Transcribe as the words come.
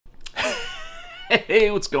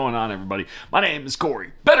Hey, what's going on, everybody? My name is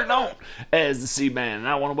Corey, better known as the Seaman, and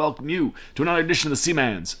I want to welcome you to another edition of the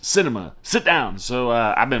Seaman's Cinema Sit Down. So,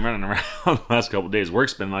 I've been running around the last couple of days.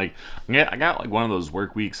 Work's been like, yeah, I got like one of those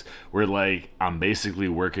work weeks where like I'm basically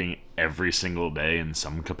working every single day in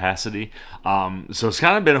some capacity. So it's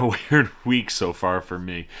kind of been a weird week so far for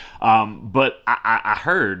me. But I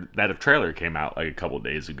heard that a trailer came out like a couple of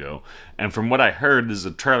days ago, and from what I heard, this is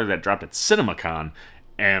a trailer that dropped at CinemaCon.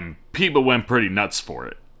 And people went pretty nuts for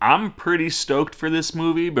it. I'm pretty stoked for this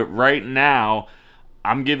movie, but right now,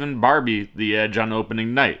 I'm giving Barbie the edge on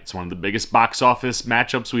opening night. It's one of the biggest box office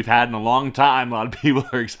matchups we've had in a long time. A lot of people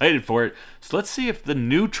are excited for it. So let's see if the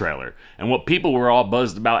new trailer and what people were all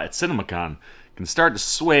buzzed about at CinemaCon can start to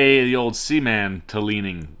sway the old Seaman to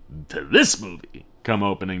leaning to this movie come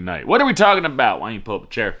opening night. What are we talking about? Why don't you pull up a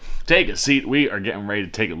chair, take a seat. We are getting ready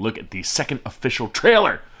to take a look at the second official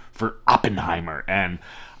trailer for Oppenheimer. And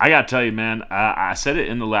I gotta tell you, man, I said it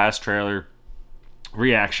in the last trailer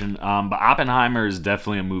reaction, but Oppenheimer is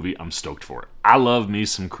definitely a movie I'm stoked for. I love me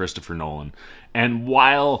some Christopher Nolan, and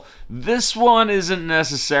while this one isn't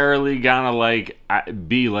necessarily gonna like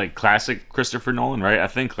be like classic Christopher Nolan, right? I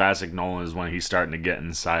think classic Nolan is when he's starting to get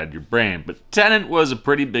inside your brain, but Tenet was a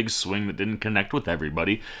pretty big swing that didn't connect with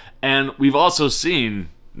everybody, and we've also seen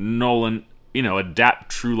Nolan,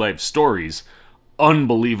 adapt true life stories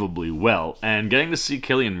unbelievably well, and getting to see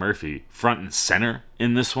Cillian Murphy front and center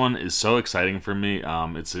in this one is so exciting for me.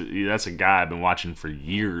 That's a guy I've been watching for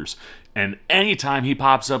years, and anytime he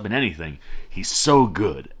pops up in anything, he's so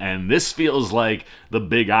good. And this feels like the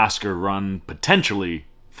big Oscar run potentially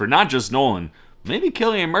for not just Nolan. Maybe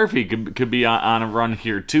Cillian Murphy could be on a run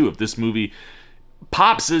here too if this movie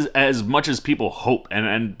pops as much as people hope.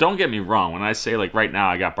 And don't get me wrong, when I say like right now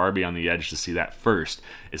I got Barbie on the edge to see that first,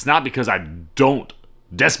 it's not because I don't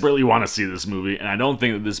desperately want to see this movie, and I don't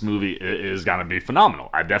think that this movie is gonna be phenomenal.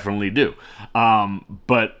 I definitely do.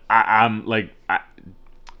 But I'm like,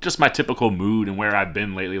 just my typical mood and where I've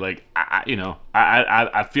been lately, like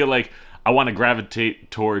I feel like I want to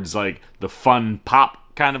gravitate towards like the fun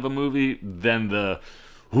pop kind of a movie than the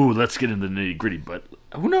let's get into the nitty gritty. But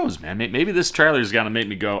who knows, man? Maybe this trailer is gonna make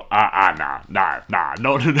me go, nah.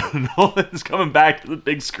 Nolan's coming back to the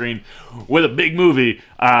big screen with a big movie.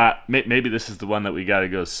 Maybe this is the one that we gotta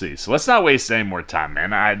go see. So let's not waste any more time,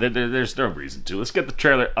 man. There's no reason to. Let's get the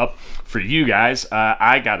trailer up for you guys.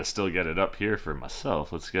 I gotta still get it up here for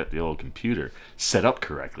myself. Let's get the old computer set up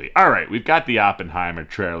correctly. All right, we've got the Oppenheimer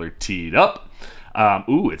trailer teed up.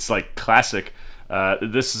 It's like classic.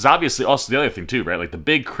 This is obviously also the other thing too, right? Like the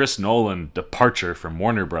big Chris Nolan departure from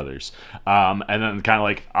Warner Brothers. And then kind of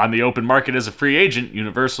like on the open market as a free agent,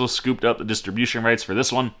 Universal scooped up the distribution rights for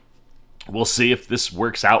this one. We'll see if this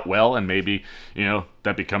works out well, and maybe,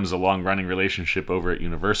 that becomes a long-running relationship over at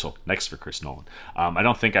Universal. Next for Chris Nolan. I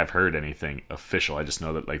don't think I've heard anything official. I just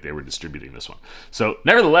know that like they were distributing this one. So,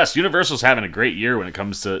 nevertheless, Universal's having a great year when it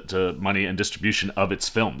comes to money and distribution of its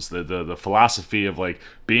films. The philosophy of like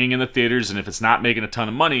being in the theaters, and if it's not making a ton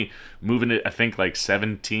of money, moving it, I think like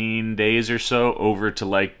 17 days or so over to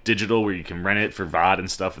like digital, where you can rent it for VOD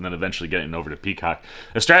and stuff, and then eventually getting it over to Peacock.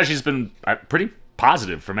 The strategy's been pretty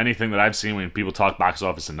positive from anything that I've seen when people talk box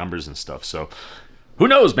office and numbers and stuff. So who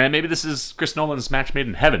knows, man? Maybe this is Chris Nolan's match made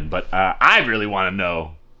in heaven. But I really want to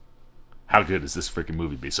know, how good is this freaking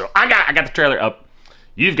movie be? So I got the trailer up.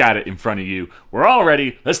 You've got it in front of you. We're all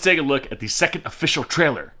ready. Let's take a look at the second official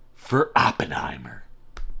trailer for Oppenheimer.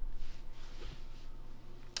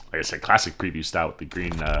 Like I said, classic preview style with the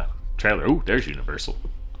green trailer. Ooh, there's Universal.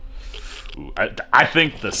 Ooh, I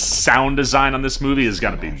think the sound design on this movie is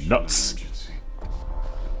gonna be nuts.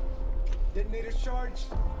 Detonator charged.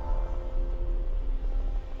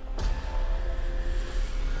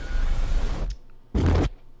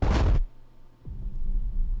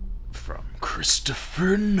 From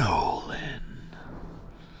Christopher Nolan.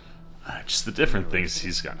 Just the different things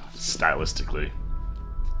he's got stylistically.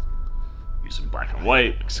 Using black and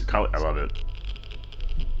white, mixing color. I love it.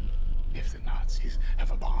 If the Nazis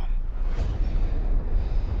have a bomb.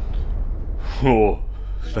 Oh,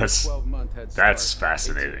 that's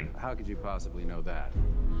fascinating. How could you possibly know that?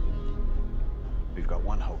 We've got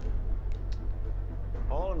one hope.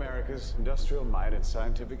 All America's industrial might and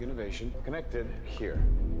scientific innovation connected here.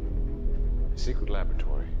 A secret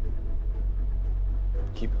laboratory.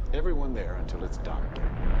 Keep everyone there until it's done.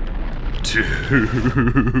 Dude.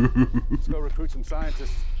 Let's go recruit some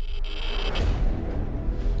scientists.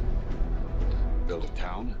 Build a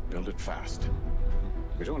town, build it fast.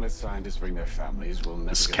 If we don't let scientists bring their families, we'll never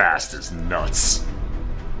This get cast it. is nuts.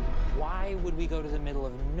 Why would we go to the middle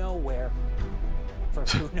of nowhere for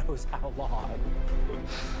who knows how long?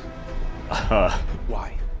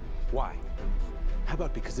 Why? Why? How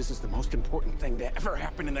about because this is the most important thing to ever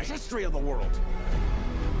happen in the history of the world?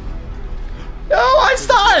 No,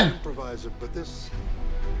 Einstein! Improviser, but this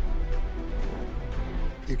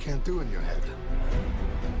you can't do in your head.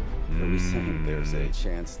 Are we saying there's a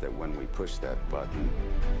chance that when we push that button,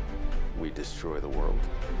 we destroy the world?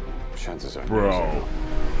 Chances are Bro.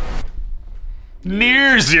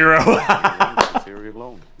 Near zero. theory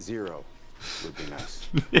alone. Zero would be nice.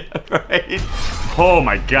 Yeah, right? Oh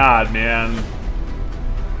my god, man.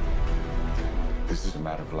 This is a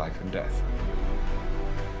matter of life and death.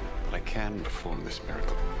 But I can perform this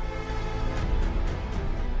miracle.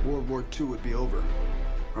 World War II would be over.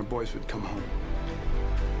 Our boys would come home.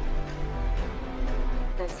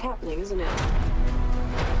 That's happening, isn't it?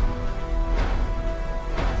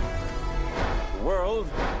 The world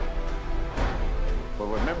will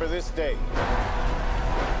remember this day.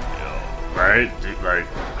 Right? Like,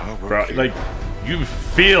 Our work bro, here like, you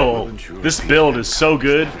feel will ensure this peace build and is so commerce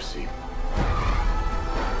good. never seen.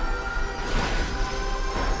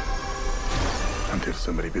 Until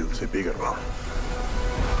somebody builds a bigger one.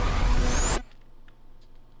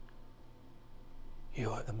 You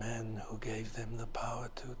are the man who gave them the power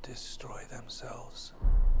to destroy themselves.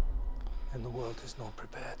 And the world is not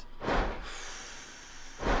prepared.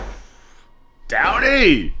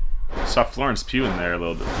 Downey! Saw Florence Pugh in there a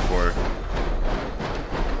little bit before. 8,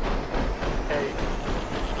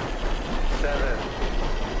 7,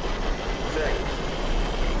 6,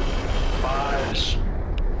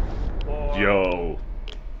 5, 4, Yo.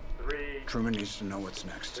 3, Truman needs to know what's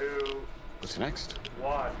next. 2, What's next?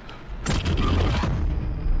 1.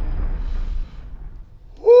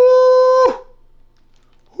 Woo!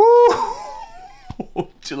 Woo!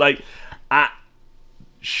 Like,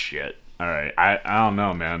 shit. All right, I don't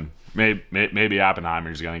know, man. Maybe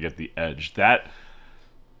Oppenheimer's gonna get the edge. That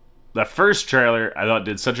first trailer I thought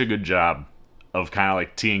did such a good job of kind of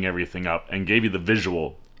like teeing everything up and gave you the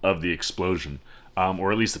visual of the explosion,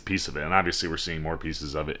 or at least a piece of it. And obviously we're seeing more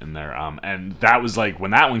pieces of it in there. And that was like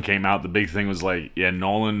when that one came out, the big thing was like, yeah,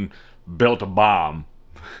 Nolan built a bomb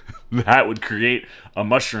that would create a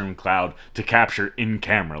mushroom cloud to capture in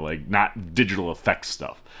camera, like not digital effects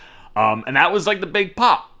stuff. And that was like the big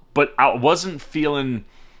pop. But I wasn't feeling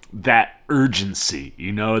that urgency,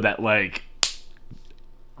 you know, that like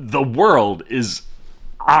the world is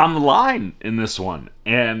on the line in this one.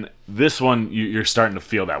 And this one, you're starting to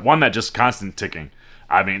feel that. One that just constant ticking.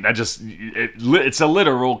 I mean, that just, it's a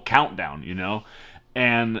literal countdown, you know?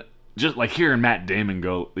 And just like hearing Matt Damon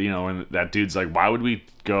go, you know, and that dude's like, why would we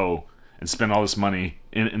go and spend all this money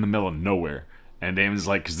in the middle of nowhere? And Damon's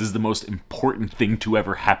like, because this is the most important thing to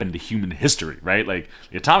ever happen to human history, right? Like,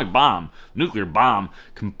 the atomic bomb, nuclear bomb,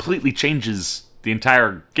 completely changes the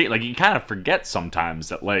entire game. Like, you kind of forget sometimes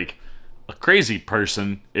that, like, a crazy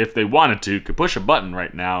person, if they wanted to, could push a button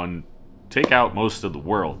right now and take out most of the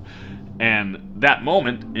world. And that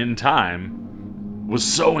moment in time was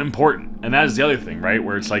so important. And that is the other thing, right?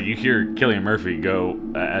 Where it's like, you hear Cillian Murphy go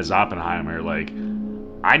as Oppenheimer, like,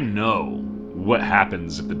 I know what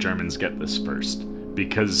happens if the Germans get this first,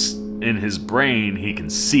 because in his brain he can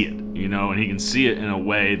see it, you know, and he can see it in a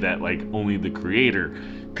way that like only the creator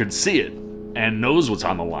could see it and knows what's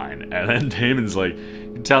on the line. And then Damon's like,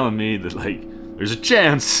 you're telling me that like there's a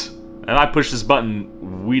chance if I push this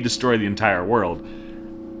button we destroy the entire world.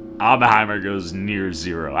 Oppenheimer goes near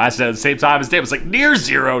zero. I said at the same time as Damon's like, near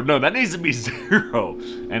zero? No, that needs to be 0.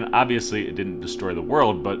 And obviously it didn't destroy the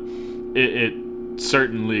world, but it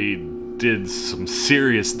certainly did some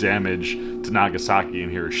serious damage to Nagasaki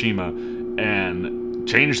and Hiroshima and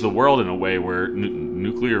changed the world in a way where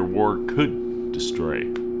nuclear war could destroy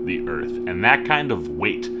the Earth. And that kind of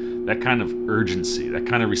weight, that kind of urgency, that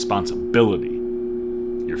kind of responsibility,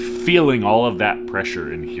 you're feeling all of that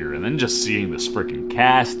pressure in here. And then just seeing this freaking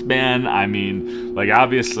cast, man. I mean, like,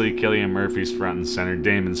 obviously Cillian Murphy's front and center,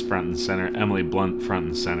 Damon's front and center, Emily Blunt front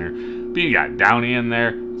and center, but you got Downey in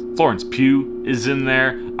there, Florence Pugh is in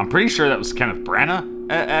there. I'm pretty sure that was Kenneth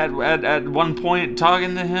Branagh at one point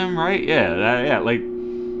talking to him, right? Yeah, like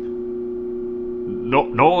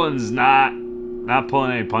Nolan's not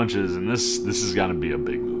pulling any punches, and this is gonna be a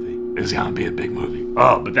big movie. It's gonna be a big movie.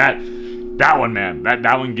 Oh, but that one, man,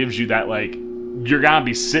 that one gives you that, like, you're gonna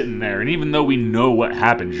be sitting there, and even though we know what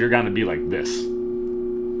happens, you're gonna be like this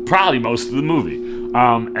probably most of the movie.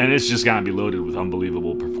 And it's just gonna be loaded with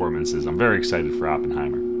unbelievable performances. I'm very excited for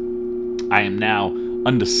Oppenheimer. I am now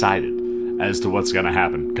undecided as to what's going to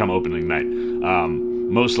happen come opening night.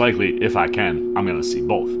 Most likely, if I can, I'm going to see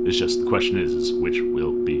both. It's just the question is which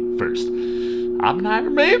will be first. Oppenheimer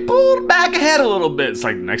may have pulled back ahead a little bit. It's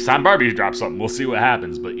like next time Barbie drops something, we'll see what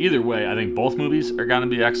happens. But either way, I think both movies are going to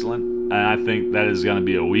be excellent. And I think that is going to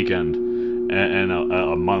be a weekend and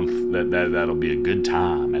a month that'll be a good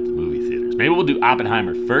time at the movie theaters. Maybe we'll do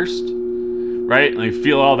Oppenheimer first, right? Like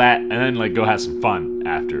feel all that, and then like go have some fun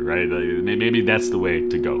after, right? Like, maybe that's the way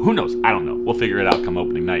to go. Who knows? I don't know. We'll figure it out come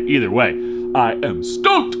opening night. Either way, I am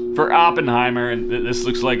stoked for Oppenheimer, and this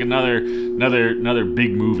looks like another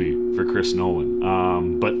big movie for Chris Nolan.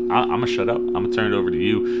 But I'm gonna shut up. I'm gonna turn it over to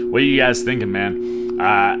you. What are you guys thinking, man?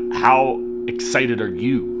 How excited are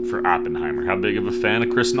you for Oppenheimer? How big of a fan of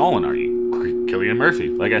Chris Nolan are you? Cillian Murphy,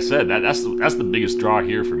 like I said, that's the biggest draw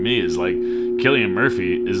here for me. Is like Cillian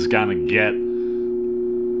Murphy is gonna get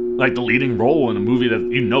like the leading role in a movie that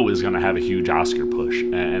you know is gonna have a huge Oscar push,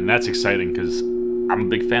 and that's exciting because I'm a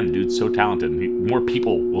big fan. The dude's so talented, and more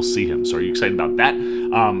people will see him. So are you excited about that?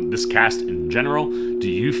 This cast in general, do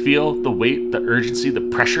you feel the weight, the urgency, the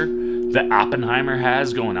pressure that Oppenheimer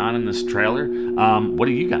has going on in this trailer? What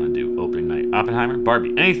are you gonna do opening night? Oppenheimer,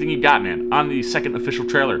 Barbie, anything you got, man, on the second official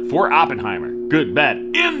trailer for Oppenheimer? Good, bad,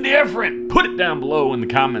 indifferent? Put it down below in the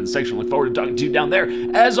comments section. Look forward to talking to you down there.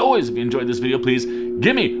 As always, if you enjoyed this video, please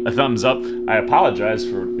give me a thumbs up. I apologize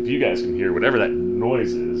for if you guys can hear whatever that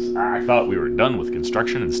noise is. I thought we were done with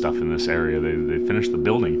construction and stuff in this area. They finished the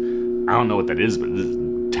building. I don't know what that is, but this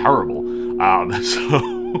is terrible.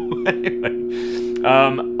 So anyway,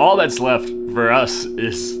 all that's left for us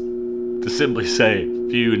is to simply say,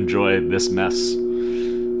 if you enjoyed this mess,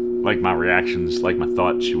 like my reactions, like my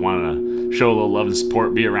thoughts, you want to show a little love and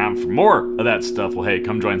support, be around for more of that stuff, well, hey,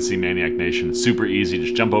 come join C-Maniac Nation. It's super easy.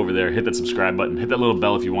 Just jump over there, hit that subscribe button, hit that little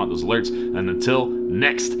bell if you want those alerts. And until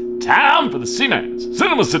next time for the C-Mans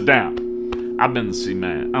Cinema Sit Down, I've been the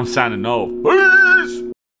C-Man. I'm signing off. Peace!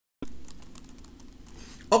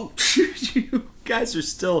 Oh, you guys are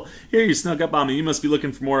still here. You snuck up on me. You must be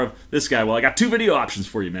looking for more of this guy. Well, I got two video options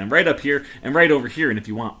for you, man. Right up here and right over here. And if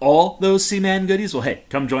you want all those C-Man goodies, well, hey,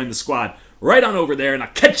 come join the squad right on over there, and I'll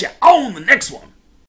catch you on the next one.